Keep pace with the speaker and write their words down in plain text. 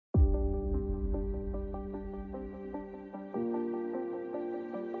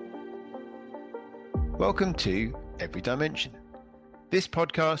Welcome to Every Dimension. This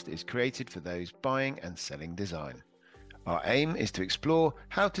podcast is created for those buying and selling design. Our aim is to explore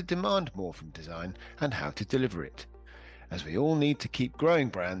how to demand more from design and how to deliver it, as we all need to keep growing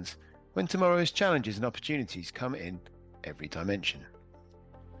brands when tomorrow's challenges and opportunities come in every dimension.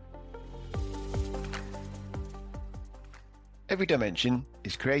 Every Dimension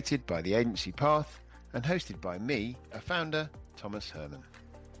is created by the agency Path and hosted by me, a founder, Thomas Herman.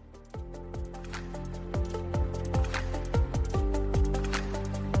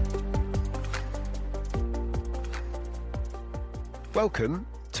 Welcome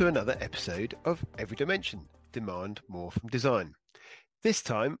to another episode of Every Dimension, Demand More from Design. This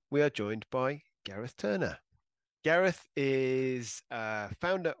time we are joined by Gareth Turner. Gareth is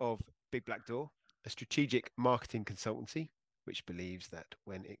founder of Big Black Door, a strategic marketing consultancy which believes that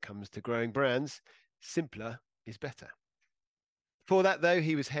when it comes to growing brands, simpler is better. Before that, though,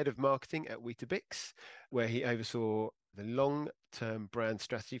 he was head of marketing at Weetabix, where he oversaw the long-term brand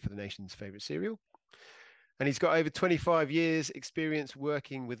strategy for the nation's favourite cereal. And he's got over 25 years experience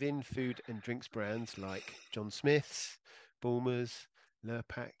working within food and drinks brands like John Smith's, Bulmers,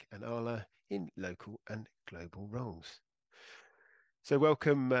 Lurpak and Arla in local and global roles. So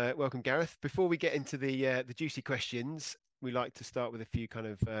welcome, Gareth. Before we get into the juicy questions, we like to start with a few kind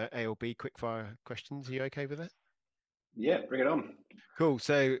of A or B quickfire questions. Are you okay with that? Yeah, bring it on. Cool.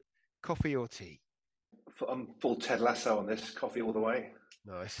 So coffee or tea? I'm full Ted Lasso on this. Coffee all the way.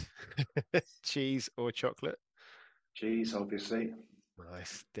 Nice. Cheese or chocolate? Cheese, obviously.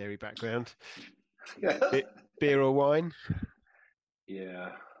 Nice. Dairy background. Yeah. Beer or wine? Yeah,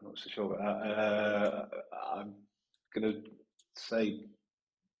 I'm not so sure about that. I'm going to say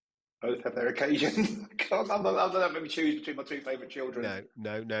both have their occasion. I'm not going to choose between my two favourite children.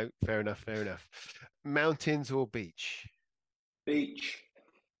 No. Fair enough. Mountains or beach? Beach.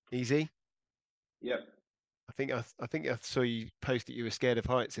 Easy? Yep. I think I saw you post that you were scared of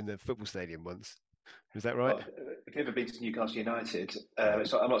heights in the football stadium once. Was that right? Well, if you've ever been to Newcastle United, I'm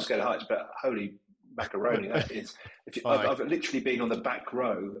not scared of heights, but holy macaroni, that is. I've literally been on the back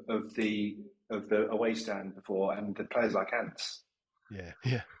row of the away stand before, and the players like ants.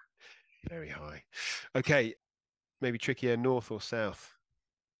 Yeah. Very high. Okay, maybe trickier, north or south?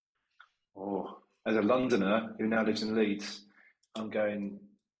 Oh, as a Londoner who now lives in Leeds, I'm going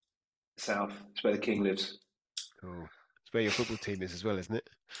south. It's where the king lives. Cool. It's where your football team is as well, isn't it?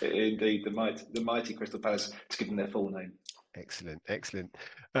 Indeed, the mighty Crystal Palace, to give them their full name. Excellent.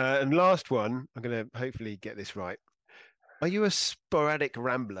 And last one, I'm going to hopefully get this right. Are you a sporadic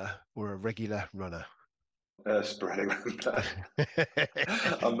rambler or a regular runner? Sporadic rambler.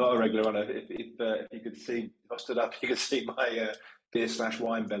 I'm not a regular runner. If you could see, if I stood up, you could see my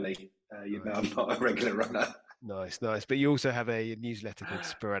beer/wine belly. You know, I'm not a regular runner. Nice. But you also have a newsletter called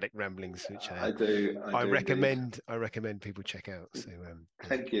Sporadic Ramblings, which I do. I recommend people check out. So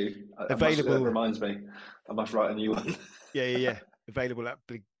thank you. Available. That reminds me, I must write a new one. Yeah. Available at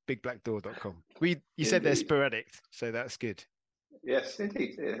bigblackdoor.com. You said they're sporadic, so that's good. Yes,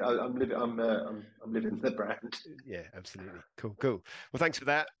 indeed. Yeah, I'm living the brand. Yeah, absolutely. Cool. Well, thanks for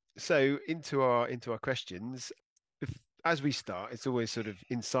that. So into our questions. As we start, it's always sort of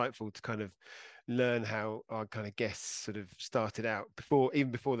insightful to kind of learn how our kind of guests sort of started out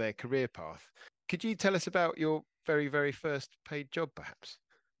even before their career path. Could you tell us about your very, very first paid job, perhaps?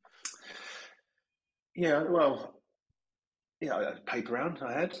 Yeah, well, a paper round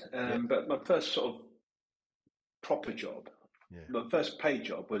I had, but my first sort of proper job, my first paid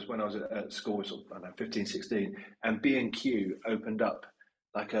job was when I was at school, sort of, I don't know, 15, 16, and B&Q opened up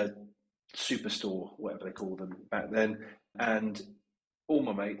like a superstore, whatever they called them back then, and all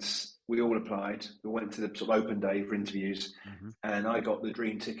my mates, we all applied. We went to the sort of open day for interviews, and I got the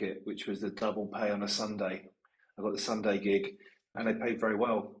dream ticket, which was the double pay on a Sunday. I got the Sunday gig, and they paid very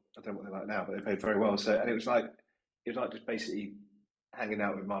well. I don't know what they're like now, but they paid very well. So, and it was like just basically hanging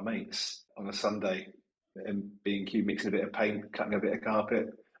out with my mates on a Sunday and B&Q, mixing a bit of paint, cutting a bit of carpet.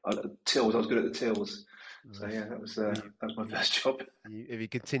 Tills, I was good at the tills. So yeah, that was my first job. Have you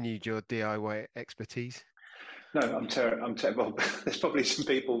continued your DIY expertise? No, I'm terrible. There's probably some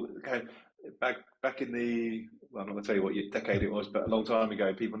people going back in the, well, I'm not going to tell you what decade it was, but a long time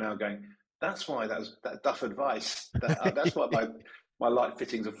ago, people now going, that's why that Duff advice. That's why my light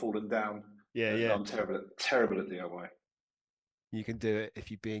fittings have fallen down. Yeah. I'm terrible at DIY. You can do it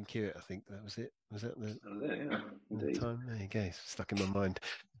if you B&Q it, I think that was it. Was that the time? There you go. Stuck in my mind.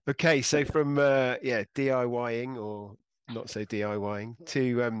 Okay, so from DIYing or not so DIYing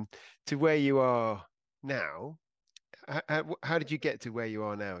to where you are now, how did you get to where you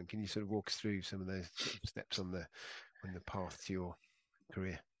are now? And can you sort of walk us through some of those sort of steps on the path to your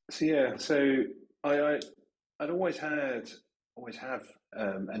career? So I'd always have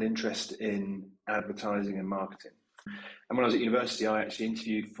an interest in advertising and marketing. And when I was at university, I actually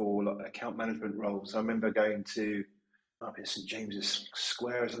interviewed for like account management roles. I remember going to St James's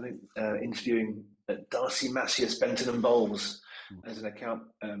Square or something, interviewing Darcy Massius, Benton and Bowles as an account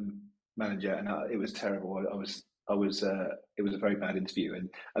manager, and it was terrible. It was a very bad interview. And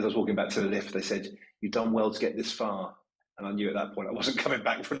as I was walking back to the lift, they said, "You've done well to get this far." And I knew at that point I wasn't coming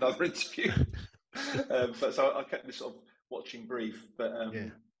back for another interview. But so I kept this sort of watching brief, but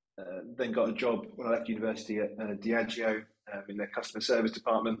then got a job when I left university at Diageo in their customer service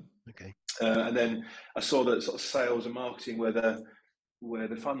department. Okay. And then I saw that sort of sales and marketing where the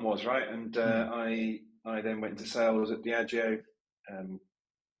fun was, right? And I then went into sales at Diageo,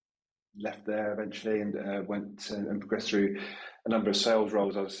 left there eventually, and went and progressed through a number of sales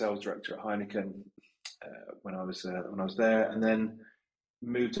roles. I was sales director at Heineken when I was there, and then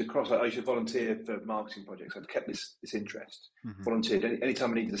moved across. I used to volunteer for marketing projects. I'd kept this interest. Volunteered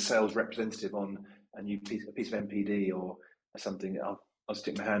anytime I needed a sales representative on a new piece of MPD or something. I'll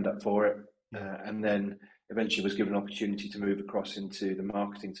stick my hand up for it. And then eventually was given an opportunity to move across into the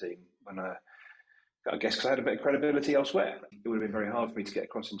marketing team when I guess because I had a bit of credibility elsewhere. It would have been very hard for me to get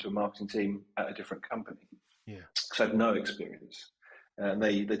across into a marketing team at a different company. Because I had no experience. And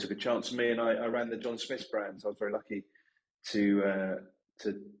they took a chance on me, and I ran the John Smith's brand. So I was very lucky to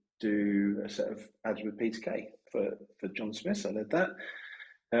do a set of ads with Peter Kay for John Smith. I led that.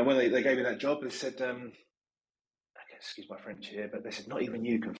 And when they gave me that job, they said, excuse my French here, but they said, not even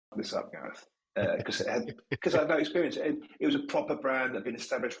you can fuck this up, Gareth. Because I had no experience. It was a proper brand that had been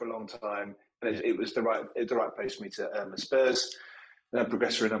established for a long time, and it was the right place for me to earn the spurs. And I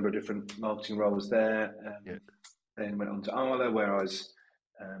progressed through a number of different marketing roles there. Then went on to Arla, where I was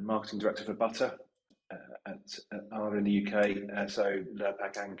marketing director for butter at Arla in the UK. So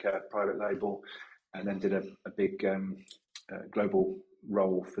Lurpak Anchor, private label, and then did a big global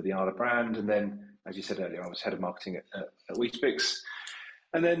role for the Arla brand. And then, as you said earlier, I was head of marketing at Weetabix.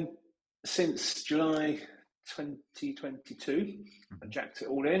 And then since July 2022, I jacked it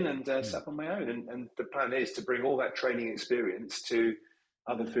all in and set up on my own. And the plan is to bring all that training experience to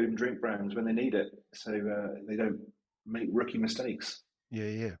other food and drink brands when they need it, so they don't make rookie mistakes.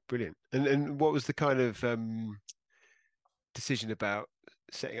 Yeah, brilliant. And what was the kind of decision about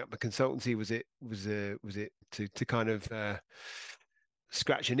setting up the consultancy? Was it to kind of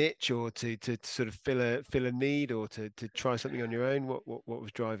scratch an itch, or to sort of fill a need, or to try something on your own? What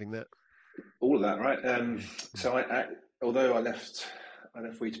was driving that? All of that, right? So although I left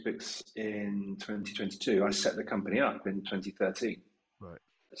Weetabix in 2022, I set the company up in 2013. Right.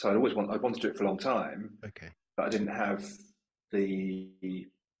 So I wanted to do it for a long time. Okay. But I didn't have the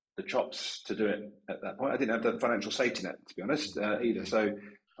chops to do it at that point. I didn't have the financial safety net, to be honest, either. So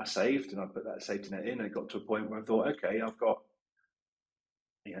I saved, and I put that safety net in, and it got to a point where I thought, okay, I've got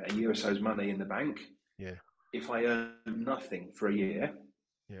a year or so's money in the bank. Yeah. If I earn nothing for a year,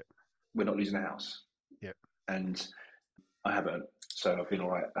 we're not losing a house. Yeah. And I haven't, so I've been all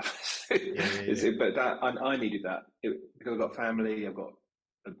right. But I needed that because I've got family, I've got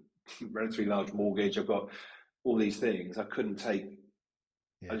a relatively large mortgage, I've got all these things. I just couldn't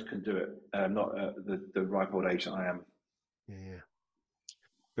do it. Not at the ripe old age that I am. Yeah.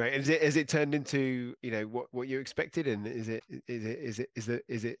 Right. Has it turned into what you expected, and is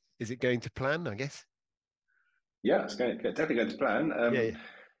it going to plan, I guess? Yeah, it's definitely going to plan.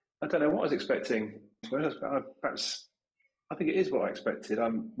 I don't know what I was expecting. Perhaps I think it is what I expected.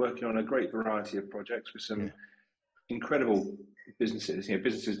 I'm working on a great variety of projects with some incredible businesses.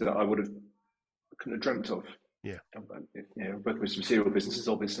 Businesses that I couldn't have dreamt of. Yeah. Working with some cereal businesses,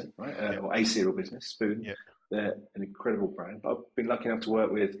 obviously, right? Or a cereal business, Spoon. Yeah. They're an incredible brand. But I've been lucky enough to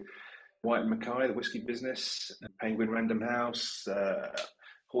work with White and Mackay, the whiskey business, Penguin Random House,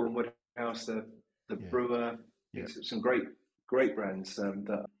 Hall and Woodhouse, the brewer. Some great brands that I'm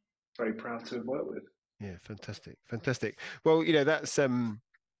very proud to have worked with. Yeah, fantastic. Well, that's a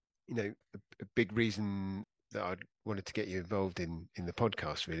big reason that I wanted to get you involved in the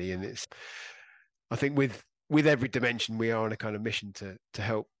podcast, really. And I think with Every Dimension, we are on a kind of mission to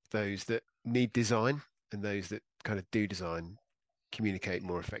help those that need design and those that kind of do design communicate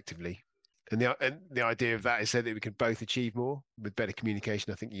more effectively. And the idea of that is so that we can both achieve more with better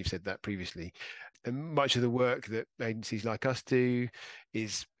communication. I think you've said that previously. And much of the work that agencies like us do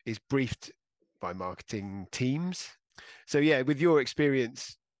is briefed by marketing teams. So with your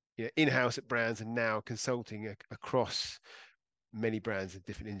experience, in-house at brands and now consulting across many brands and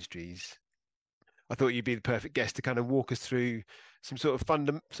different industries, I thought you'd be the perfect guest to kind of walk us through some sort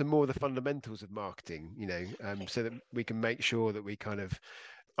of some more of the fundamentals of marketing, so that we can make sure that we kind of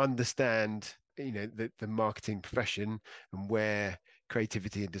understand the marketing profession and where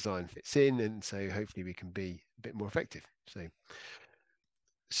creativity and design fits in, and so hopefully we can be a bit more effective.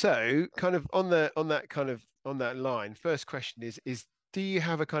 So kind of on that line, first question is do you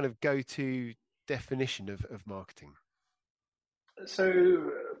have a kind of go-to definition of marketing?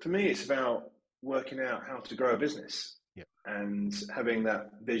 So for me, it's about working out how to grow a business Yeah. and having that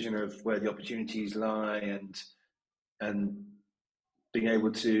vision of where the opportunities lie, and being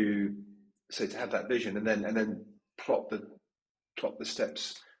able to to have that vision, and then plot the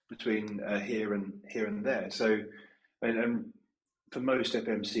steps between here and there. So, and for most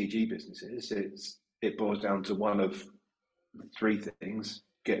FMCG businesses, it boils down to one of three things: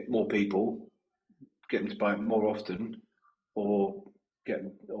 get more people, get them to buy it more often, or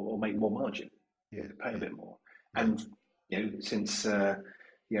make more margin, pay a bit more. Yeah. And since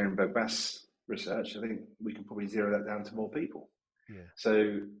Ehrenberg Bass research, I think we can probably zero that down to more people. Yeah.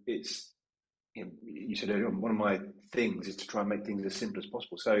 So it's you said earlier on, one of my things is to try and make things as simple as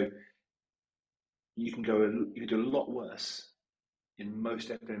possible. So you can do a lot worse in most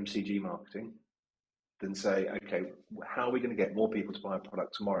FMCG marketing than say, okay, how are we going to get more people to buy a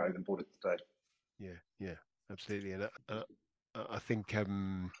product tomorrow than bought it today? Yeah, absolutely. And I think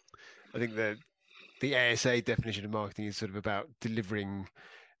the ASA definition of marketing is sort of about delivering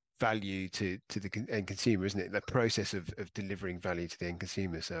value to the end consumer, isn't it? The process of delivering value to the end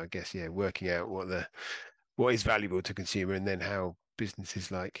consumer. So I guess working out what is valuable to consumer, and then how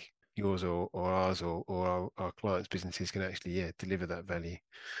businesses like yours or ours or our clients' businesses can actually deliver that value.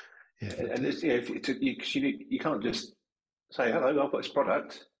 Yeah, and it's, you can't just say, hello, I've got this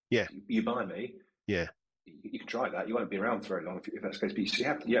product. Yeah, you buy me. Yeah, you can try that. You won't be around for very long if that's going to be. So you're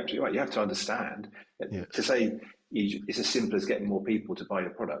absolutely right. You have to understand yeah, to say it's as simple as getting more people to buy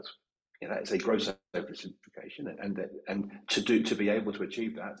your product. It's a gross oversimplification, and to be able to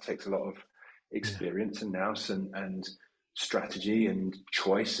achieve that takes a lot of experience and nous and strategy and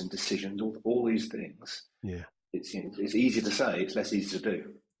choice and decisions. All these things. Yeah, it's easy to say. It's less easy to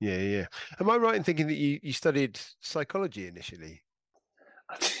do. Yeah. Am I right in thinking that you studied psychology initially?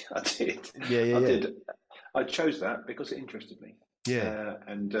 I did. Yeah. I did. I chose that because it interested me. Yeah.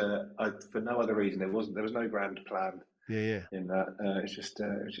 And for no other reason. There was no grand plan. Yeah. In that, it's just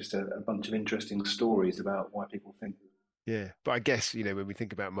a bunch of interesting stories about why people think. Yeah, but I guess when we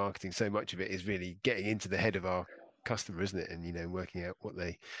think about marketing, so much of it is really getting into the head of our customer, isn't it? And working out what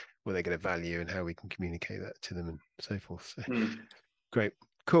they're going to value and how we can communicate that to them and so forth. So great,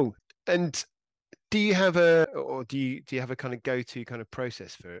 cool. And do you have a kind of go-to kind of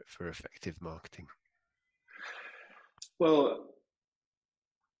process for effective marketing? Well,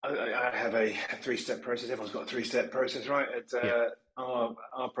 I have a three-step process. Everyone's got a three-step process, right? Our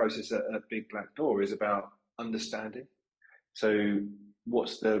process at Big Black Door is about understanding. So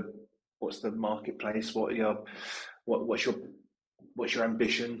what's the marketplace? What's your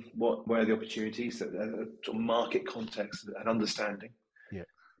ambition? Where are the opportunities? Sort of market context and understanding. Yeah.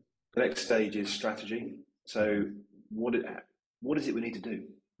 The next stage is strategy. So what is it we need to do?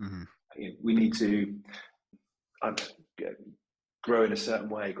 Mm-hmm. We need to grow in a certain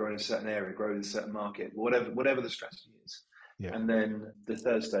way, grow in a certain area, grow in a certain market, whatever the strategy is. Yeah. And then the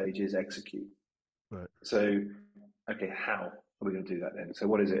third stage is execute. Right. So, okay, how are we going to do that then? So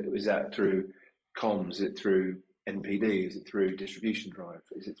what is it? Is that through comms? Is it through NPD? Is it through distribution drive?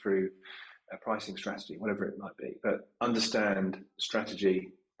 Is it through a pricing strategy? Whatever it might be. But understand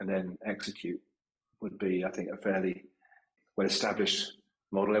strategy and then execute would be, I think, a fairly well-established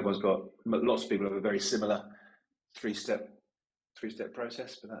model. Lots of people have a very similar three-step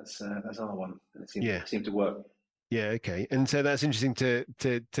process, but that's our one. It seemed to work. Yeah, okay. And so that's interesting to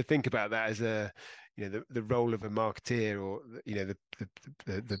think about that as the role of a marketeer, or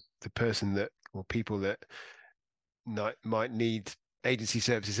the person that, or people that might need agency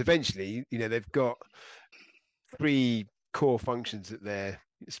services eventually. They've got three core functions that they're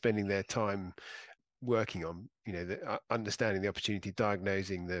spending their time working on, understanding the opportunity,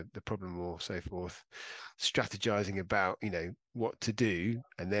 diagnosing the problem or so forth, strategizing about what to do,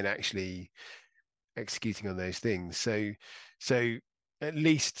 and then actually executing on those things. So at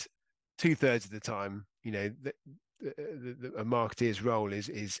least 2/3 of the time, a marketeer's role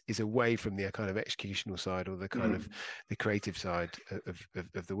is away from the kind of executional side, or the kind of the creative side of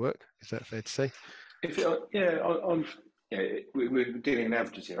the work. Is that fair to say? We're dealing in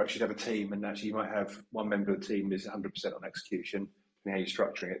averages here. I should have a team, and actually you might have one member of the team is 100% on execution, and how you're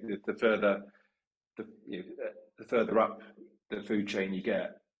structuring it. The further up the food chain you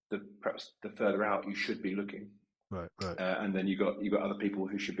get, perhaps the further out you should be looking. Right. And then you got other people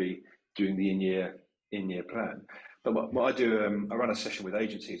who should be doing the in-year plan. But what I do, I run a session with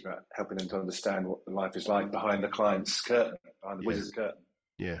agencies about helping them to understand what life is like behind the client's curtain, behind the wizard's curtain.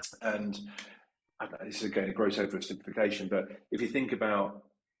 Yeah. And I don't know, this is again a gross oversimplification, but if you think about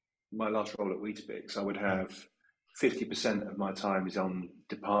my last role at Weetabix, I would have 50% of my time is on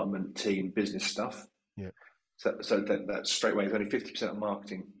department, team, business stuff. Yeah. So that straight away is only 50% of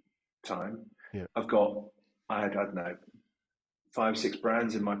marketing time. Yeah. I don't know, 5, 6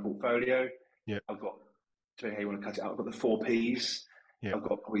 brands in my portfolio. Yeah. I've got, depending how you want to cut it out, I've got the 4 Ps. Yeah. I've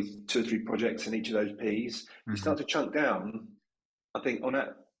got probably 2 or 3 projects in each of those Ps. Mm-hmm. You start to chunk down. I think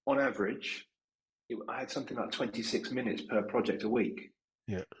on average, I had something like 26 minutes per project a week.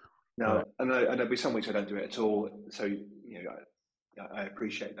 Yeah. Now, right. I know there'll be some weeks I don't do it at all. So, I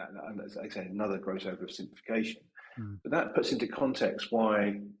appreciate that. And that's, like I say, another gross oversimplification. But that puts into context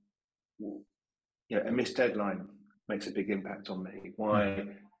why, a missed deadline makes a big impact on me. Why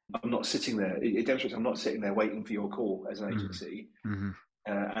I'm not sitting there. It demonstrates I'm not sitting there waiting for your call as an agency.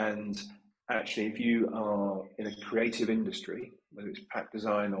 And actually, if you are in a creative industry, whether it's pack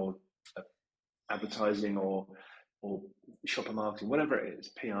design or advertising or shopper marketing, whatever it is,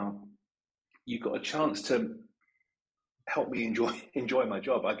 PR, you've got a chance to help me enjoy my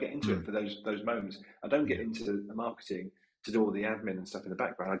job. I get into it for those moments. I don't get into the marketing to do all the admin and stuff in the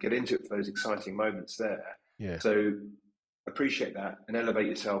background. I get into it for those exciting moments there. Yeah. So appreciate that and elevate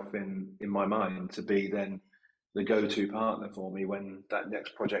yourself in my mind to be then the go-to partner for me when that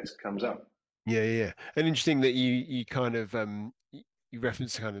next project comes up. Yeah. And interesting that you kind of you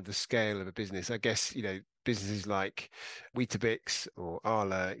reference kind of the scale of a business. I guess, businesses like Weetabix or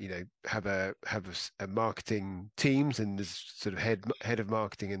Arla, have a marketing teams, and there's sort of head of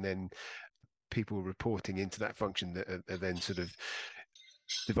marketing, and then people reporting into that function that are then sort of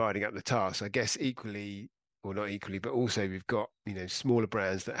dividing up the tasks. I guess equally, or not equally, but also we've got, smaller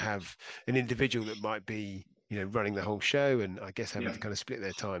brands that have an individual that might be, running the whole show, and I guess having to kind of split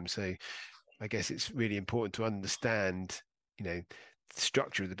their time. So I guess it's really important to understand, the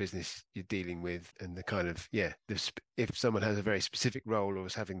structure of the business you're dealing with, and the kind of, if someone has a very specific role or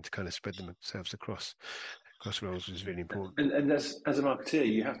is having to kind of spread themselves across roles, is really important. And as a marketeer,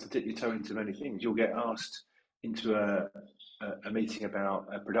 you have to dip your toe into many things. You'll get asked into a meeting about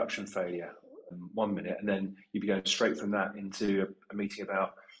a production failure 1 minute, and then you'd be going straight from that into a meeting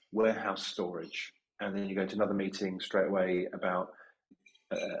about warehouse storage, and then you go to another meeting straight away about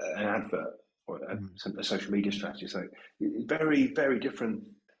an advert or a social media strategy. So very, very different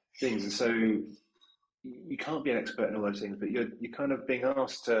things. And so you can't be an expert in all those things, but you're kind of being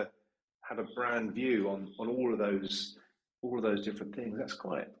asked to have a brand view on all of those different things. It's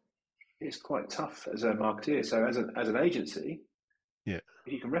quite tough as a marketeer. So as an agency, if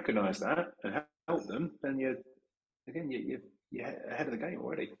you can recognise that and help them, then you're ahead of the game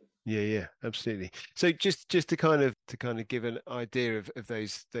already. Yeah, absolutely. So just to kind of give an idea of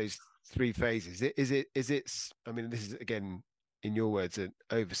those 3 phases, is it? I mean, this is again, in your words, an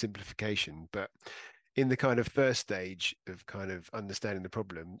oversimplification, but in the kind of first stage of kind of understanding the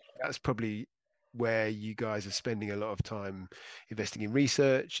problem, that's probably where you guys are spending a lot of time investing in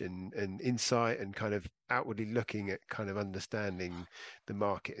research and insight, and kind of outwardly looking at kind of understanding the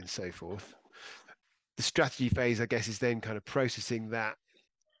market and so forth. The strategy phase, I guess, is then kind of processing that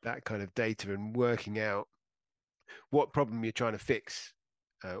kind of data and working out what problem you're trying to fix,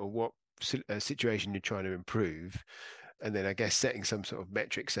 or what situation you're trying to improve, and then I guess setting some sort of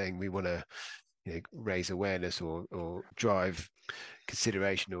metric saying we want to raise awareness or drive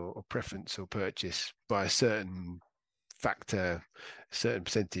consideration or preference or purchase by a certain factor, a certain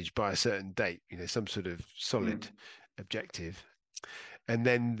percentage by a certain date, some sort of solid objective. And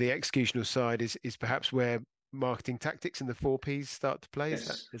then the executional side is perhaps where marketing tactics and the 4 Ps start to play.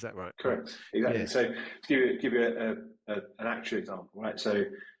 Yes. Is that right? Correct. Exactly. Yeah. So to give you an actual example, right? So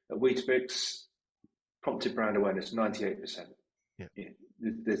at Weetabix, prompted brand awareness, 98%. Yeah.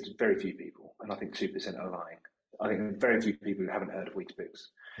 There's very few people, and I think 2% are lying. I think there's very few people who haven't heard of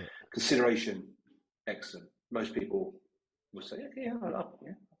Weetabix. Yeah. Consideration, excellent. Most people will say, I love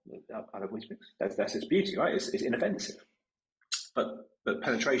Weetabix. That's its beauty, right? It's inoffensive. But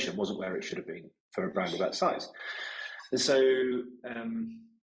penetration wasn't where it should have been for a brand of that size. And so,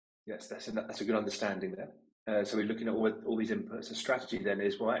 yes, that's a good understanding there. So we're looking at all these inputs. The strategy then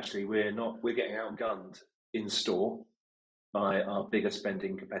is, well, actually, we're getting outgunned in store by our bigger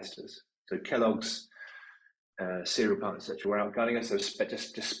spending competitors. So Kellogg's, cereal partners, etc., were outgunning us. So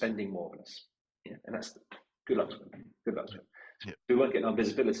just spending more than us. Yeah, and that's good luck to them. Good luck to them. Yeah. We weren't getting our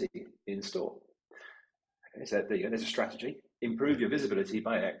visibility in store. Okay, so there's a strategy. Improve your visibility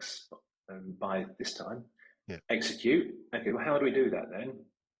by X by this time. Yeah. Execute. Okay, well, how do we do that then?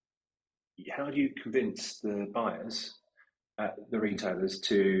 how do you convince the buyers, the retailers,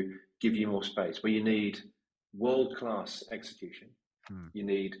 to give you more space? Well, you need world-class execution. You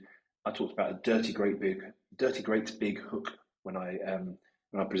need. I talked about a dirty, great, big hook when I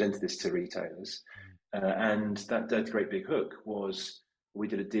presented this to retailers, and that dirty, great, big hook was we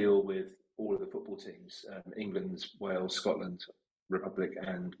did a deal with all of the football teams: England, Wales, Scotland, Republic,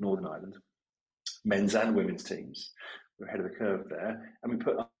 and Northern Ireland, men's and women's teams. We're ahead of the curve there, and we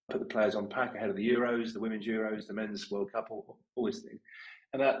put the players on pack ahead of the Euros, the women's Euros, the men's World Cup, all this thing,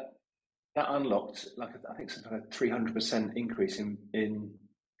 and that unlocked, like, I think, something like a 300% increase in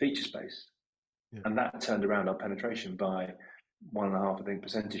feature space, and that turned around our penetration by 1.5, I think,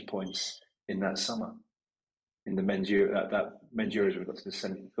 percentage points in that summer. In the men's that men's Euros, we got to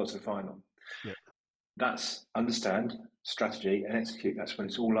the final. Yeah. That's understand, strategy, and execute. That's when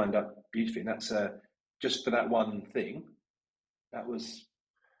it's all lined up beautifully. And that's just for that one thing. That was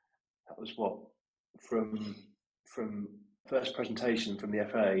what, from first presentation from the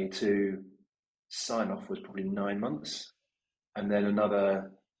FA to sign off was probably 9 months, and then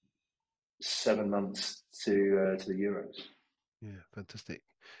another 7 months to the Euros. Yeah, fantastic.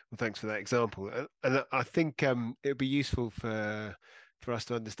 Well, thanks for that example. And I think it would be useful for us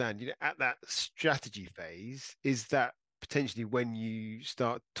to understand, at that strategy phase, is that potentially when you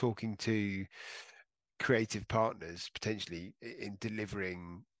start talking to creative partners, potentially in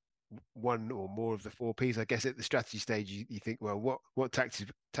delivering one or more of the 4Ps. I guess at the strategy stage, you think, well, what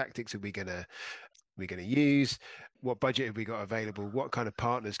tactics are we gonna use? What budget have we got available? What kind of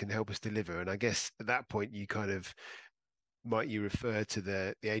partners can help us deliver? And I guess at that point, you kind of you refer to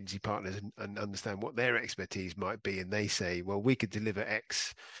the agency partners and understand what their expertise might be, and they say, well, we could deliver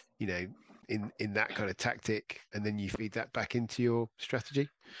X, in that kind of tactic, and then you feed that back into your strategy.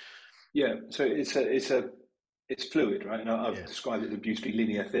 Yeah, so it's fluid, right? And I've described it as a beautifully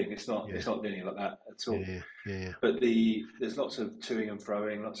linear thing. It's not linear like that at all. Yeah. But there's lots of toing and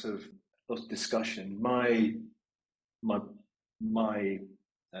froing, lots of discussion. My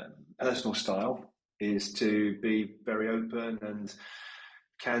personal style is to be very open and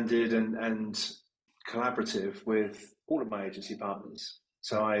candid and collaborative with all of my agency partners.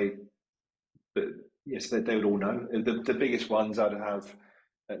 So they would all know. The biggest ones, I'd have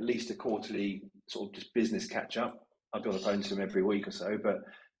at least a quarterly sort of just business catch up. I'd be on the phone to them every week or so, but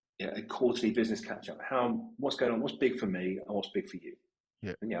a quarterly business catch up. What's going on? What's big for me and what's big for you?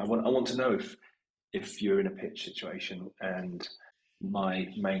 Yeah. And I want to know if you're in a pitch situation and my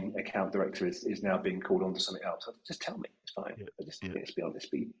main account director is now being called on to something else. Just tell me, it's fine. But let's be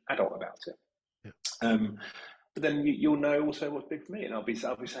honest, be adult about it. Yeah. But then you'll know also what's big for me, and I'll be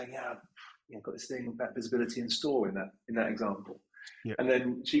saying, I've got this thing about visibility in store in that example. Yeah. And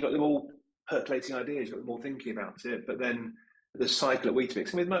then so you got them all percolating ideas, you got them all thinking about it. But then the cycle at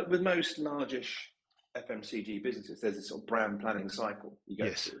Weetabix, and with most largish FMCG businesses, there's this sort of brand planning cycle you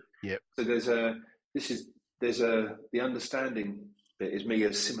go through. Yeah. So there's the understanding bit is me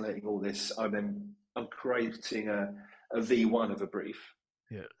assimilating all this. I'm creating a V1 of a brief.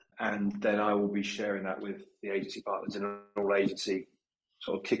 Yeah. And then I will be sharing that with the agency partners in an all-agency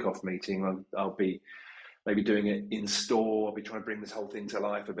sort of kick-off meeting. I'll be maybe doing it in store. I'll be trying to bring this whole thing to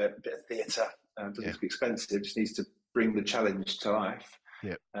life a bit of theatre. Doesn't need to be expensive. It just needs to bring the challenge to life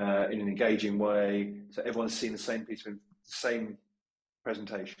in an engaging way. So everyone's seen the same piece of the same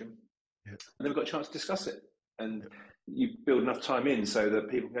presentation. Yeah. And then we've got a chance to discuss it. And you build enough time in so that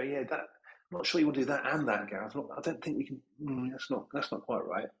people go, I'm not sure you want to do that and that, Gareth. I don't think we can. That's not quite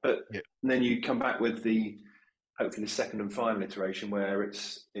right. But and then you come back with hopefully the second and final iteration where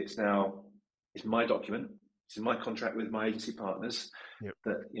it's my document. It's my contract with my agency partners.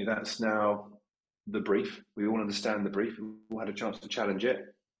 That that's now the brief. We all understand the brief. We all had a chance to challenge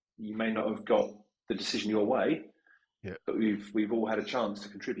it. You may not have got the decision your way, but we've all had a chance to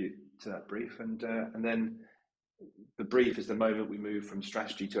contribute to that brief, and then the brief is the moment we move from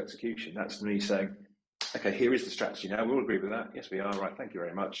strategy to execution. That's me saying, okay, here is the strategy now. We all agree with that. Yes, we are. Right. Thank you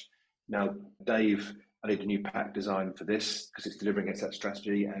very much. Now, Dave, I need a new pack design for this because it's delivering against that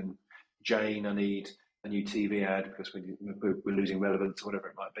strategy. And Jane, I need a new TV ad because we're losing relevance or whatever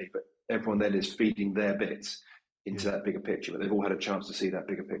it might be. But everyone then is feeding their bits into that bigger picture, but they've all had a chance to see that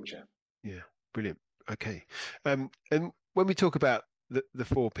bigger picture. Yeah. Brilliant. Okay. And when we talk about the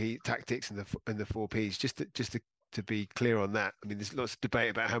 4P tactics and the 4Ps, just to be clear on that, I mean, there's lots of debate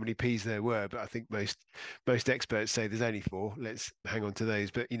about how many Ps there were, but I think most experts say there's only 4. Let's hang on to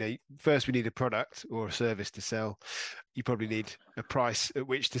those. But first we need a product or a service to sell. You probably need a price at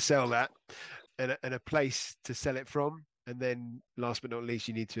which to sell that, and a place to sell it from. And then last but not least,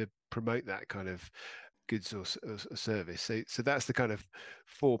 you need to promote that kind of goods or service. So that's the kind of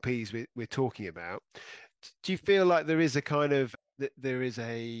 4 Ps we're talking about. Do you feel like there is a kind of there is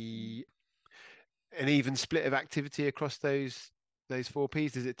an even split of activity across those 4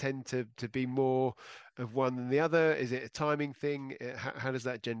 Ps? Does it tend to be more of one than the other? Is it a timing thing? How does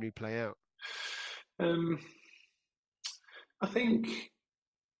that generally play out? I think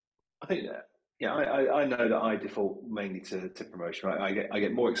that, yeah, I know that I default mainly to promotion, right? I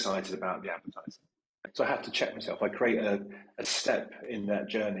get more excited about the advertising. So I have to check myself. I create a step in that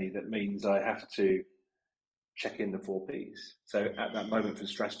journey that means I have to check in the 4 Ps. So at that moment from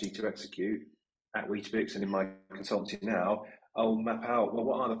strategy to execute at Weetabix and in my consultancy now, I'll map out, well,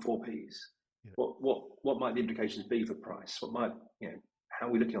 what are the 4 Ps? Yeah. What might the implications be for price? What might, how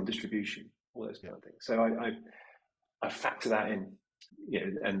are we looking on distribution? All those kind of things. So I factor that in,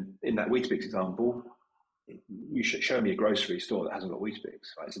 and in that Weetabix example, you should show me a grocery store that hasn't got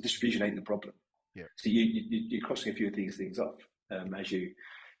Weetabix, right? So distribution ain't the problem. Yeah. So you're crossing a few of these things off as you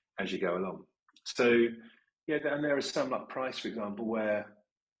go along. So yeah, and there is some like price, for example, where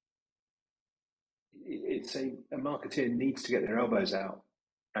it's a marketeer needs to get their elbows out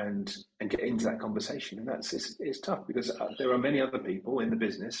and get into that conversation, and it's tough because there are many other people in the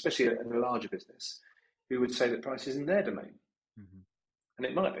business, especially in a larger business, who would say that price isn't their domain, and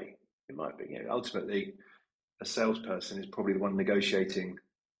it might be. Ultimately, a salesperson is probably the one negotiating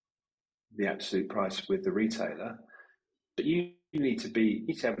the absolute price with the retailer, but you need to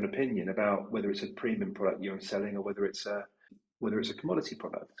have an opinion about whether it's a premium product you're selling or whether it's a commodity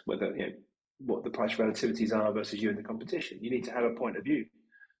product, whether what the price relativities are versus you in the competition. You need to have a point of view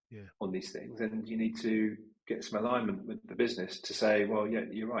on these things, and you need to get some alignment with the business to say, well, yeah,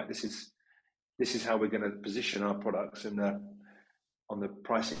 you're right. This is how we're going to position our products on the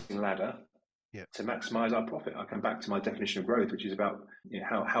pricing ladder to maximize our profit. I come back to my definition of growth, which is about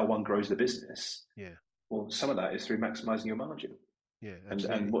how one grows the business. Yeah. Well, some of that is through maximizing your margin. Yeah,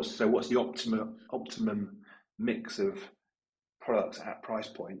 absolutely. And what's the optimum mix of products at price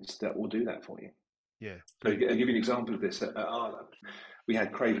points that will do that for you? Yeah. So I'll give you an example of this. At Arla, we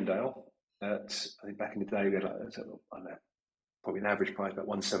had Cravendale. I think back in the day, we had probably an average price about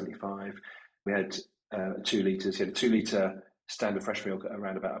 £1.75. We had 2 litres. You had a 2 litre standard fresh milk at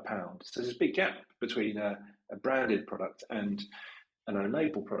around about £1. So there's a big gap between a branded product and an own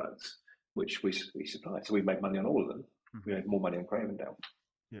label product, which we supplied. So we made money on all of them. We made more money on Cravendale.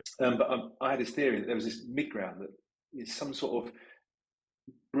 Yeah. But I had this theory that there was this mid-ground that is some sort of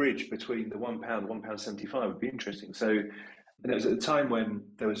bridge between the £1, £1.75 would be interesting. So, and it was at the time when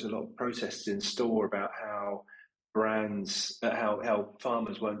there was a lot of protests in store about how brands, how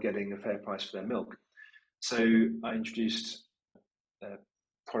farmers weren't getting a fair price for their milk. So I introduced a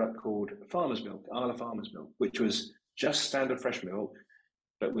product called Farmer's Milk, Arla Farmer's Milk, which was just standard fresh milk,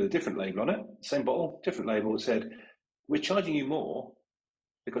 but with a different label on it. Same bottle, different label. It said, we're charging you more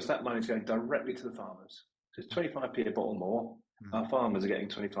because that money is going directly to the farmers. So it's 25p a bottle more. Our farmers are getting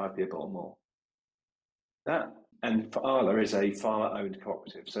 25p a bottle more. That, and for Arla is a farmer-owned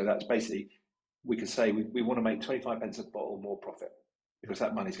cooperative. So that's basically, we could say we want to make 25 pence a bottle more profit because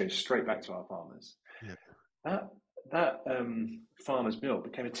that money is going straight back to our farmers. Yeah. That Farmer's Milk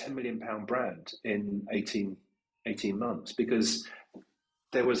became a £10 million brand in 18 months because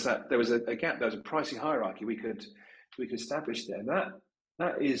there was a gap. There was a pricing hierarchy we could establish there. And that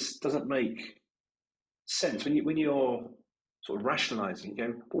doesn't make sense when you're sort of rationalising. You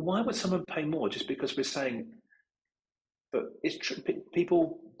go, well, why would someone pay more just because we're saying? But it's true.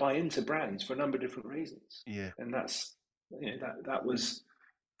 People buy into brands for a number of different reasons. Yeah, and that's that was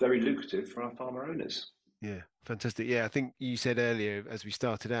very lucrative for our farmer owners. Yeah, fantastic. Yeah, I think you said earlier as we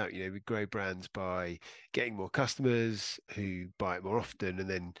started out, we grow brands by getting more customers who buy it more often, and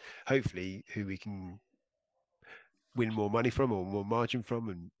then hopefully who we can win more money from or more margin from,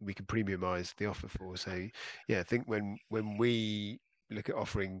 and we can premiumize the offer for. So yeah, I think when we look at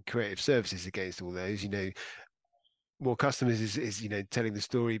offering creative services against all those, more customers is telling the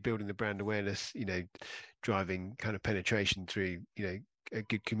story, building the brand awareness, driving kind of penetration through a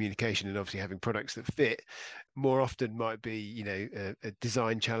good communication, and obviously having products that fit. More often might be a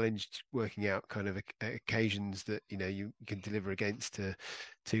design challenge, working out kind of occasions that you can deliver against to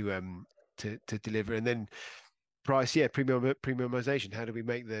deliver. And then price, premiumization. How do we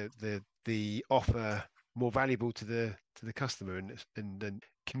make the offer more valuable to the customer, and then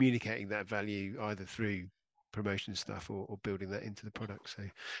communicating that value either through promotion stuff or building that into the product. So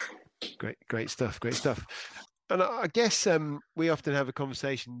great stuff. And I guess we often have a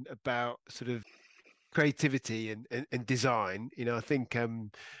conversation about sort of creativity and design. I think there are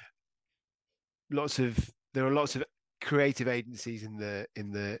lots of creative agencies in the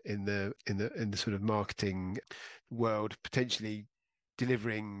sort of marketing world potentially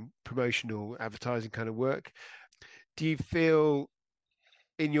delivering promotional advertising kind of work. Do you feel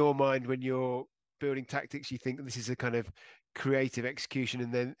in your mind when you're building tactics, you think that this is a kind of creative execution,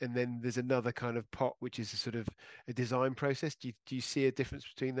 and then there's another kind of pot which is a sort of a design process? Do you see a difference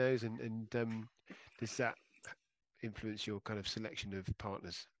between those, and does that influence your kind of selection of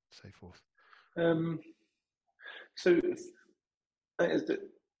partners, so forth? So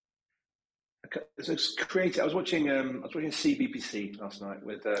it's creative. I was watching CBBC last night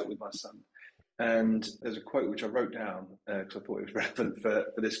with my son, and there's a quote which I wrote down because I thought it was relevant for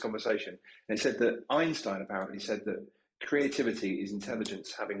this conversation. And it said that Einstein apparently said that creativity is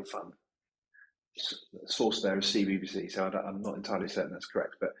intelligence having fun. Source there is CBBC, so I'm not entirely certain that's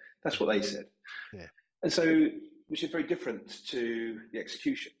correct, but that's what they said. Yeah. And so, which is very different to the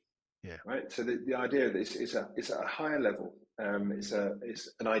execution. Yeah. Right. So the idea of this is it's at a higher level. It's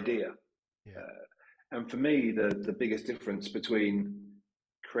an idea. Yeah. And for me, the biggest difference between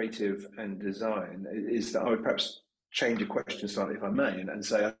creative and design is that I would perhaps change the question slightly, if I may, and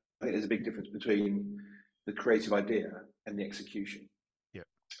say I think there's a big difference between the creative idea and the execution. Yeah.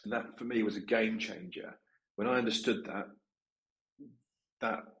 And that for me was a game changer. When I understood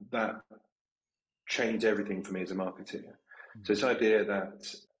that changed everything for me as a marketeer. Mm-hmm. So this idea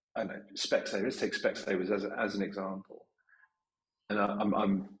that, I don't know, Specsavers, let's take Specsavers as an example. And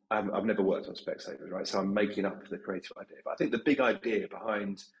I've never worked on Specsavers, right? So I'm making up the creative idea. But I think the big idea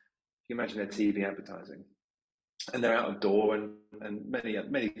behind, you imagine their TV advertising, and they're out of door and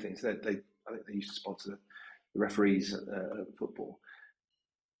many things. I think they used to sponsor the referees at football.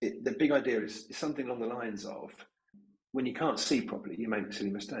 The big idea is something along the lines of, when you can't see properly, you make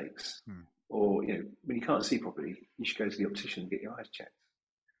silly mistakes. Or, when you can't see properly, you should go to the optician and get your eyes checked.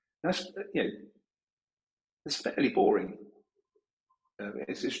 That's, it's fairly boring.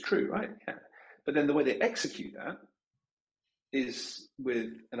 It's true, right? Yeah. But then the way they execute that is with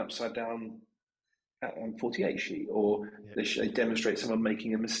an upside down 48 sheet, or they demonstrate someone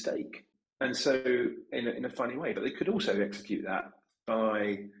making a mistake. And so in a funny way, but they could also execute that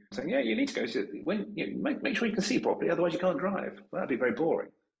by saying, yeah, you need to go to, make sure you can see properly, otherwise you can't drive. Well, that'd be very boring.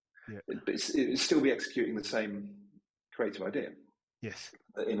 Yeah. But it would still be executing the same creative idea. Yes.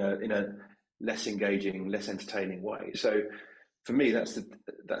 In a less engaging, less entertaining way. So for me, that's the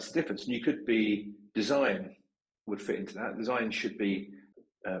difference. And you could be, design would fit into that. Design should be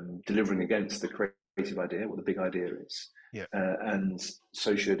delivering against the creative idea, what the big idea is. Yeah. And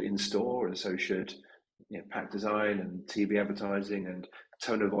so should in-store, and so should pack design and TV advertising and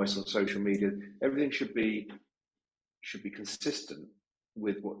tone of voice on social media. Everything should be consistent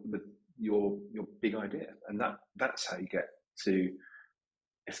with your big idea, and that's how you get to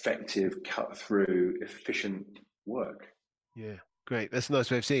effective, cut through, efficient work. Yeah, great. That's a nice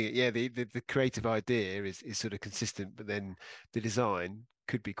way of seeing it. Yeah, the creative idea is sort of consistent, but then the design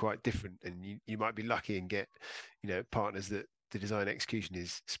could be quite different, and you might be lucky and get partners that the design execution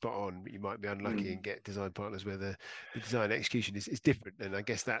is spot on, but you might be unlucky and get design partners where the design execution is different. And I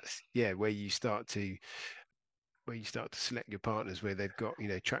guess that's where you start to select your partners, where they've got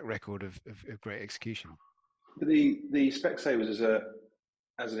track record of great execution. But the Specsavers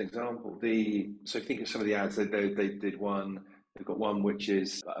as an example, so think of some of the ads. They did one. They've got one which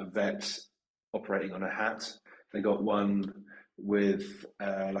is a vet operating on a hat. They got one with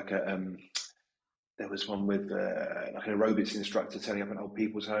there was one with like an aerobics instructor turning up at an old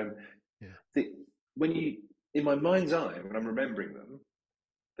people's home. Yeah. In my mind's eye, when I'm remembering them,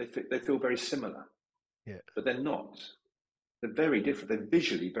 they feel very similar. Yeah. But they're not. They're very different. They're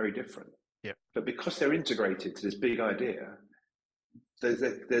visually very different. Yeah. But because they're integrated to this big idea,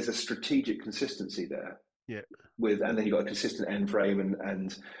 there's a strategic consistency there. Yeah. And then you've got a consistent end frame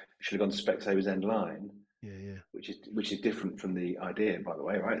and should have gone to Specsavers end line. Yeah, yeah. Which is different from the idea, by the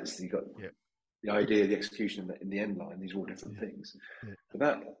way, right? So you've got the idea, the execution, in the end line. These are all different things. Yeah. But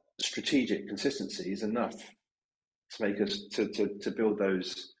that strategic consistency is enough to make us to build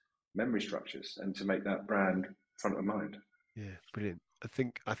those memory structures and to make that brand front of mind. Yeah, brilliant. I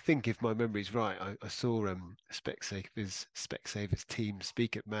think if my memory is right, I saw Specsavers team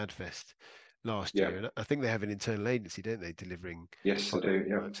speak at MadFest last year, and I think they have an internal agency, don't they, delivering? Yes, they do.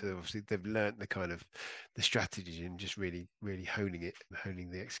 Yeah. So obviously they've learnt the kind of the strategy and just really honing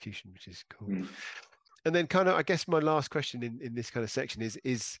the execution, which is cool. And then kind of, I guess my last question in this kind of section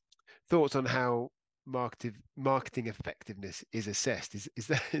is thoughts on how marketing effectiveness is assessed. Is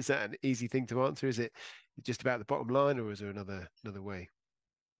that an easy thing to answer? Is it just about the bottom line, or is there another way?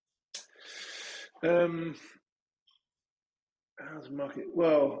 How's market?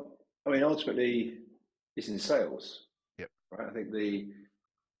 Well, I mean, ultimately, it's in sales. right? I think the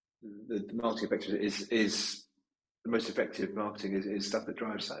marketing effectiveness is the most effective marketing is stuff that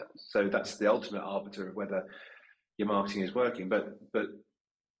drives sales. So that's the ultimate arbiter of whether your marketing is working. But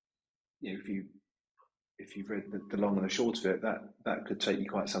you know, if you've read the long and the short of it, that could take you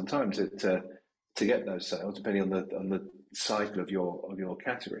quite some time to get those sales, depending on the cycle of your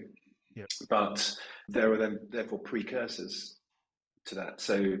category. Yep. But there are then therefore precursors to that.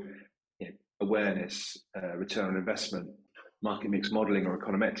 So you know, awareness, return on investment, market mix modeling or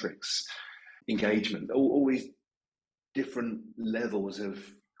econometrics, engagement, all these different levels of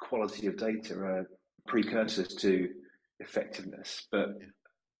quality of data are precursors to effectiveness. But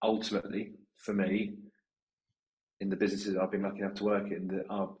ultimately, for me, in the businesses I've been lucky enough to work in,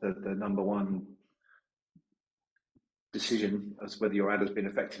 the number one decision as whether your ad has been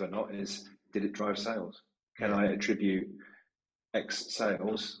effective or not is, did it drive sales? Can I attribute X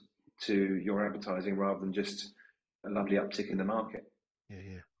sales to your advertising rather than just a lovely uptick in the market?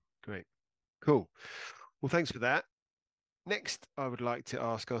 Yeah, great, cool. Well, thanks for that. Next, I would like to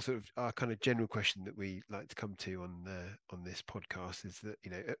ask our kind of general question that we like to come to on this podcast is that,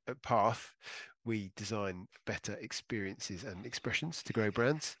 you know, at Path, we design better experiences and expressions to grow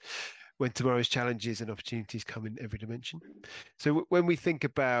brands when tomorrow's challenges and opportunities come in every dimension. So when we think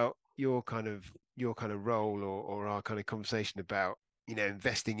about your kind of role or our kind of conversation about, you know,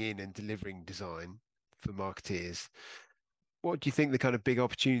 investing in and delivering design for marketeers, what do you think the kind of big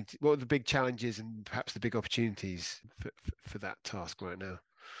opportunity, what are the big challenges and perhaps the big opportunities for that task right now?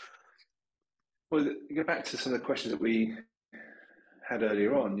 Well, you go back to some of the questions that we had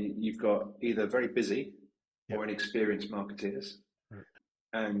earlier on. You've got either very busy or inexperienced marketeers, right.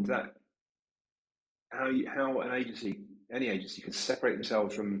 And that how any agency can separate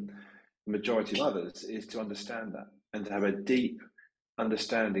themselves from the majority of others is to understand that and to have a deep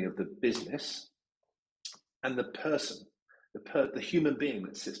understanding of the business and the person, the human being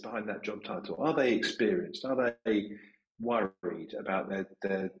that sits behind that job title. Are they experienced? Are they worried about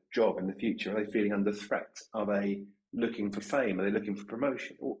their job in the future? Are they feeling under threat? Are they looking for fame? Are they looking for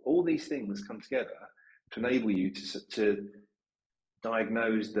promotion? All these things come together to enable you to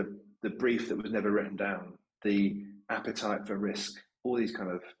diagnose the brief that was never written down, the appetite for risk, all these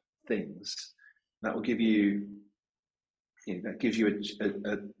kind of things. That will give you, that gives you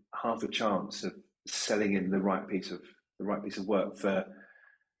a half a chance of selling in the right piece of work for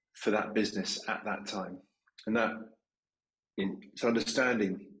that business at that time. And so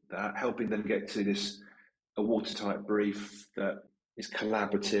understanding that, helping them get to a watertight brief that is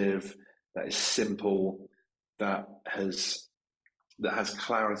collaborative, that is simple, that has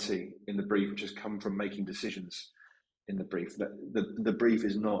clarity in the brief, which has come from making decisions in the brief. That the brief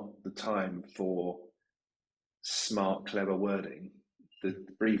is not the time for smart, clever wording. The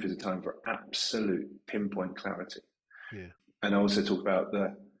brief is a time for absolute pinpoint clarity. Yeah. And I also talk about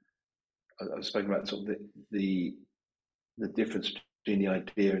I've spoken about sort of the difference between the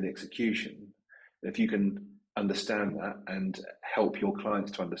idea and the execution. If you can understand that and help your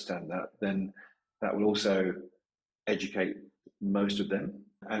clients to understand that, then that will also educate most of them,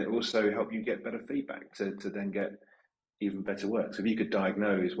 and it will also help you get better feedback to then get even better work. So if you could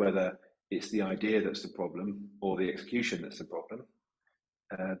diagnose whether it's the idea that's the problem or the execution that's the problem,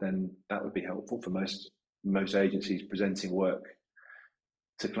 then that would be helpful for most agencies presenting work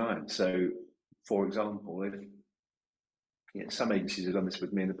to clients. So, for example, if some agencies have done this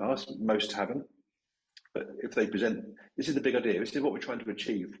with me in the past, most haven't. But if they present, this is the big idea, this is what we're trying to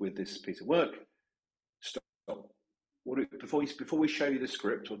achieve with this piece of work. Stop. Before we show you the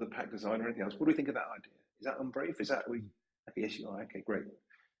script or the pack design or anything else, what do we think of that idea? Is that on brief? Is that okay? Yes, you are. Okay, great.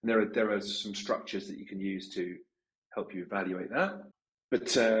 And there are some structures that you can use to help you evaluate that.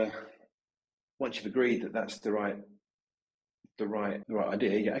 But once you've agreed that that's the right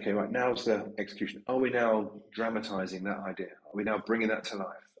idea, yeah, okay, right, now's the execution. Are we now dramatizing that idea? Are we now bringing that to life?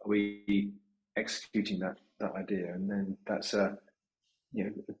 Are we executing that idea? And then that's a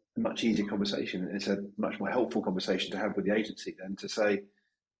much easier conversation. It's a much more helpful conversation to have with the agency than to say,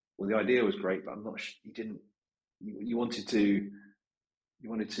 well, the idea was great, but I'm not sure you wanted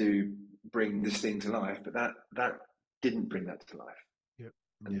to bring this thing to life, but that didn't bring that to life. Yep.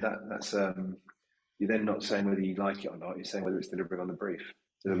 And that's you're then not saying whether you like it or not, you're saying whether it's delivering on the brief.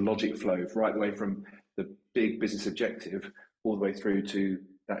 There's a logic flow right the way from the big business objective all the way through to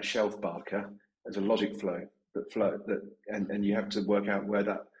that shelf marker. There's a logic flow and you have to work out where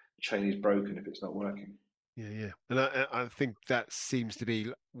that chain is broken if it's not working. Yeah. And I think that seems to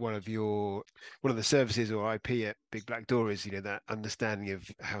be one of the services or IP at Big Black Door is, that understanding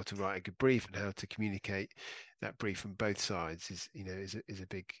of how to write a good brief and how to communicate that brief from both sides is a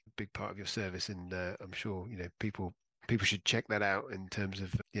big part of your service. And I'm sure, people people should check that out in terms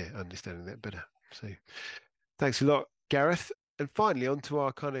of understanding that better. So thanks a lot, Gareth. And finally, on to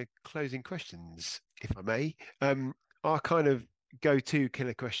our kind of closing questions, if I may. Our kind of go-to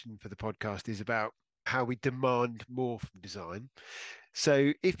killer question for the podcast is about how we demand more from design.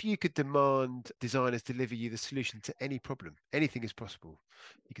 So if you could demand designers deliver you the solution to any problem, anything is possible,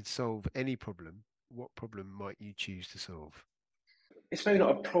 you can solve any problem, what problem might you choose to solve? It's maybe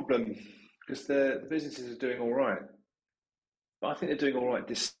not a problem because the businesses are doing all right. But I think they're doing all right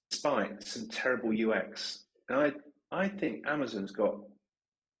despite some terrible UX. And I think Amazon's got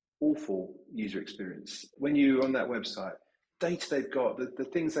awful user experience. When you're on that website, data they've got, the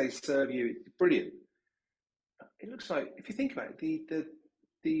things they serve you, brilliant. It looks like, if you think about it,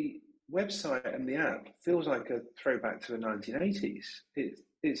 the website and the app feels like a throwback to the 1980s.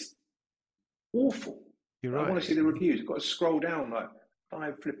 It's awful. You're right. I want to see the reviews. I've got to scroll down like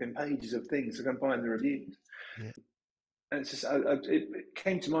 5 flipping pages of things to go and find the reviews. Yeah. And it's just, it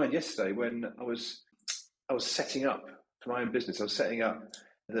came to mind yesterday when I was setting up for my own business. I was setting up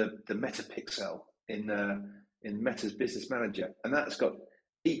the Meta Pixel in Meta's Business Manager, and that's got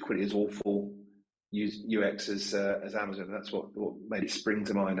equally as awful UX as Amazon. And that's what made it spring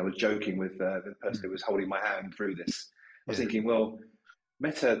to mind. I was joking with the person who was holding my hand through this. I was thinking, well,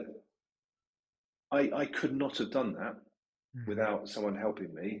 Meta, I could not have done that without someone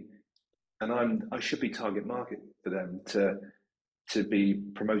helping me. And I should be target market for them to be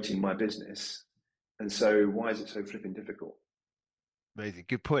promoting my business. And so why is it so flipping difficult? Amazing.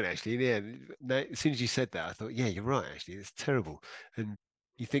 Good point, actually. Yeah. As soon as you said that, I thought, yeah, you're right, actually. It's terrible. And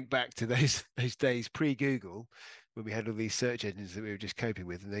you think back to those days pre-Google when we had all these search engines that we were just coping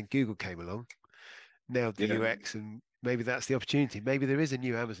with, and then Google came along, nailed the UX, and maybe that's the opportunity. Maybe there is a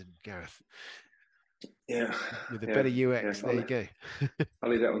new Amazon, Gareth. Yeah. With a better UX, there you go. I'll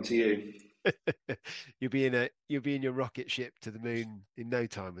leave that one to you. You'll be in your rocket ship to the moon in no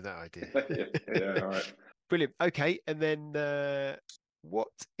time with that idea. yeah, all right. Brilliant. Okay, and then what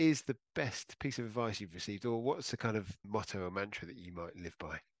is the best piece of advice you've received, or what's the kind of motto or mantra that you might live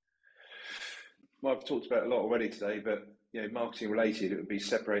by? Well, I've talked about it a lot already today, but marketing related, it would be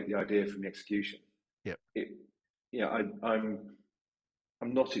separate the idea from the execution. Yeah.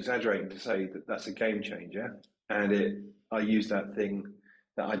 I'm not exaggerating to say that that's a game changer, and I use that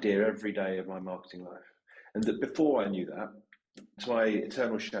idea every day of my marketing life. And that before I knew that, to my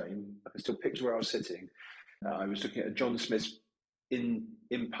eternal shame, I can still picture where I was sitting. I was looking at John Smith's in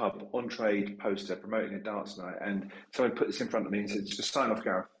pub on trade poster promoting a darts night, and someone put this in front of me and said, "Just sign off,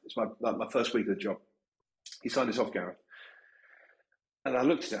 Gareth. It's my first week of the job." He signed this off, Gareth, and I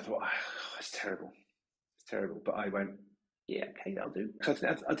looked at it. I thought, "It's terrible. It's terrible." But I went, "Yeah, okay, that'll do." Because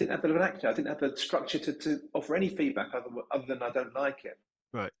I didn't have an actor. I didn't have the structure to offer any feedback other than I don't like it.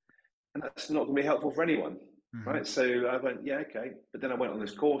 Right. And that's not going to be helpful for anyone, right? So I went, "Yeah, okay." But then I went on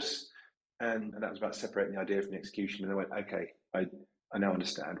this course, and that was about separating the idea from the execution. And I went, "Okay, I now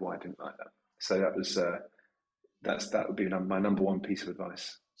understand why I didn't like that." So that would be my number one piece of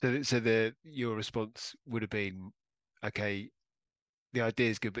advice. So your response would have been, "Okay, the idea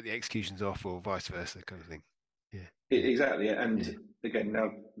is good, but the execution's off," or vice versa, kind of thing. Yeah. Exactly. And again,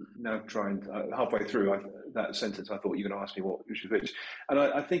 now trying halfway through that sentence, I thought you were going to ask me which was which, and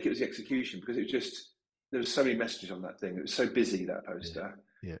I think it was the execution, because there was so many messages on that thing. It was so busy, that poster.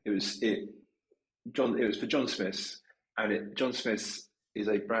 Yeah. It was for John Smith's, and John Smith's is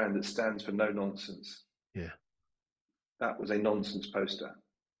a brand that stands for no nonsense. Yeah. That was a nonsense poster.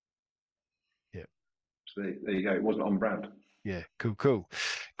 Yeah. So there you go. It wasn't on brand. Yeah. Cool.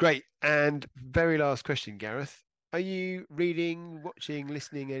 Great. And very last question, Gareth. Are you reading, watching,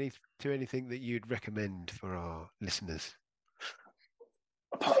 listening to anything that you'd recommend for our listeners?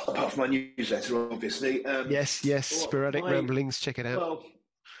 Apart from my newsletter, obviously. Yes. Sporadic ramblings. Check it out. Well,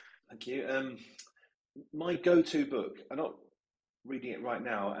 thank you. My go-to book. I'm not reading it right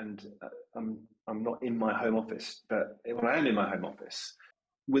now, and I'm not in my home office. But when I am in my home office,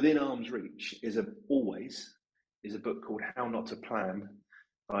 within arm's reach is a book called How Not to Plan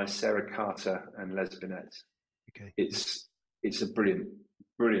by Sarah Carter and Les Binet. Okay. It's a brilliant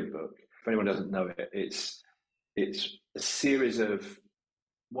book. If anyone doesn't know it, it's a series of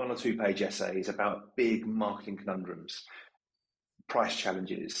 1 or 2 page essays about big marketing conundrums, price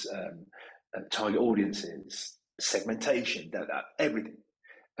challenges, target audiences, segmentation, everything.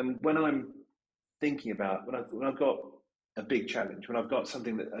 And when I'm thinking about when I've got a big challenge, when I've got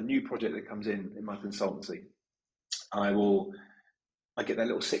a new project that comes in my consultancy, I get that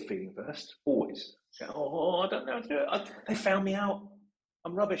little sick feeling first, always. I don't know how to do it. They found me out.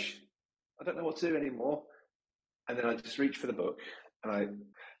 I'm rubbish. I don't know what to do anymore. And then I just reach for the book and I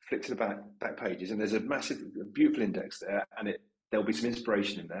flick to the back pages, and there's a massive, beautiful index there, and there'll be some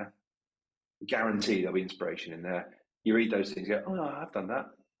inspiration in there. Guarantee there'll be inspiration in there. You read those things, you go, oh, I've done that.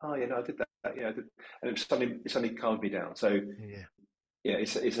 Oh, yeah, no, I did that. Yeah, I did. And it suddenly calmed me down. So yeah,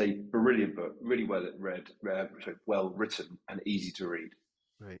 it's a brilliant book, really well read, well written, and easy to read.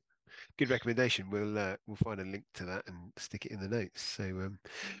 Right. Good recommendation. We'll find a link to that and stick it in the notes. So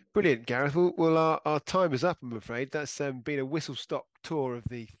brilliant, Gareth. Well, our time is up, I'm afraid. That's been a whistle-stop tour of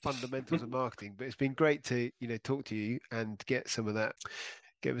the fundamentals of marketing, but it's been great to talk to you and get some of that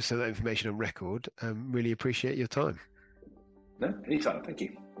information on record. Really appreciate your time. No, anytime. Thank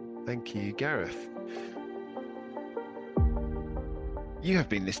you. Thank you, Gareth. You have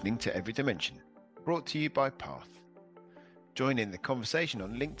been listening to Every Dimension, brought to you by Path. Join in the conversation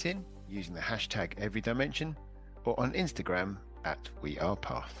on LinkedIn using the hashtag EveryDimension or on Instagram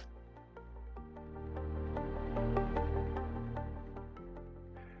 @WeArePath.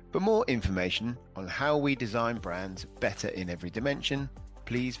 For more information on how we design brands better in every dimension,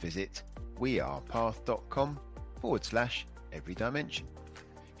 please visit wearepath.com/everydimension.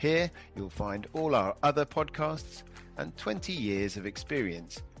 Here you'll find all our other podcasts and 20 years of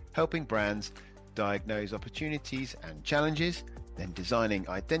experience helping brands diagnose opportunities and challenges, then designing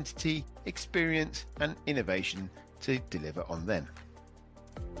identity, experience, and innovation to deliver on them.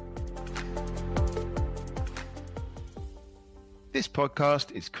 This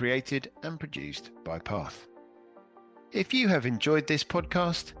podcast is created and produced by Path. If you have enjoyed this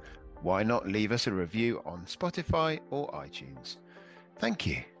podcast, why not leave us a review on Spotify or iTunes? Thank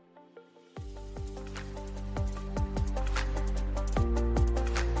you.